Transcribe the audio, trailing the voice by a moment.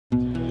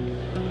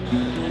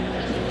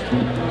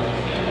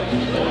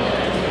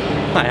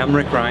Hi, I'm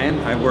Rick Ryan.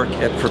 I work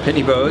for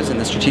Pitney Bowes in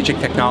the Strategic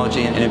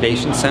Technology and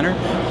Innovation Center,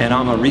 and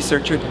I'm a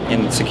researcher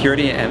in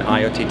security and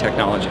IoT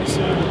technologies.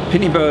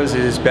 Pitney Bowes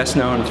is best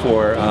known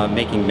for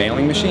making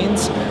mailing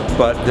machines,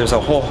 but there's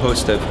a whole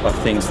host of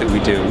things that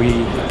we do. We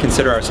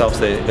consider ourselves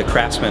the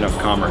craftsmen of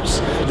commerce.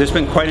 There's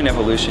been quite an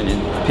evolution in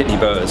Pitney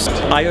Bowes.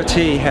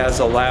 IoT has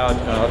allowed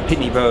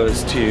Pitney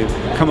Bowes to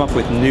come up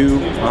with new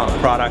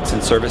products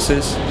and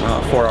services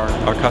for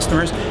our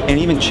customers, and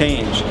even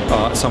change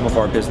some of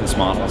our business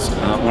models.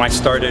 When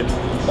I started,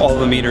 all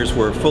the meters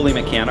were fully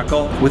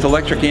mechanical. With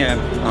Electric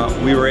Imp,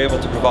 we were able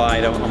to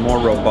provide a more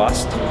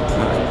robust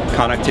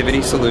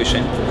connectivity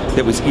solution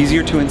that was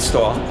easier to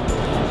install,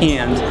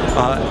 and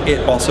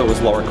it also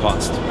was lower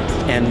cost.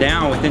 And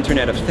now with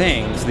Internet of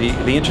Things, the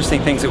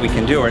interesting things that we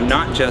can do are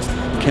not just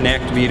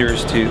connect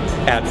meters to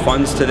add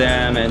funds to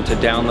them and to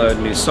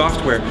download new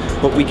software,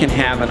 but we can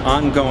have an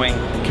ongoing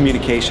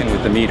communication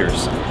with the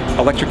meters.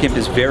 Electric Imp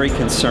is very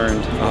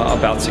concerned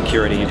about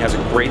security and has a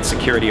great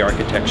security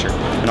architecture.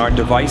 And our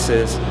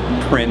devices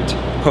print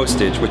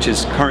postage, which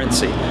is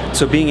currency.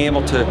 So being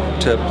able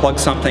to plug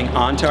something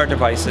onto our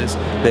devices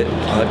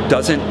that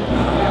doesn't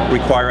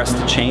require us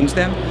to change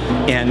them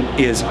and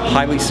is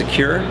highly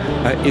secure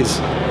is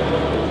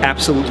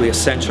absolutely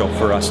essential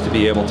for us to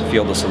be able to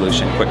field a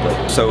solution quickly.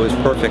 So it was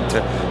perfect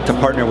to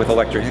partner with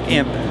Electric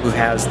Imp, who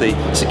has the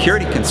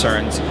security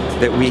concerns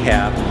that we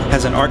have,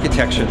 has an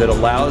architecture that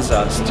allows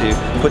us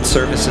to put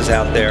services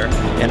out there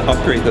and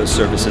upgrade those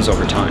services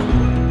over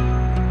time.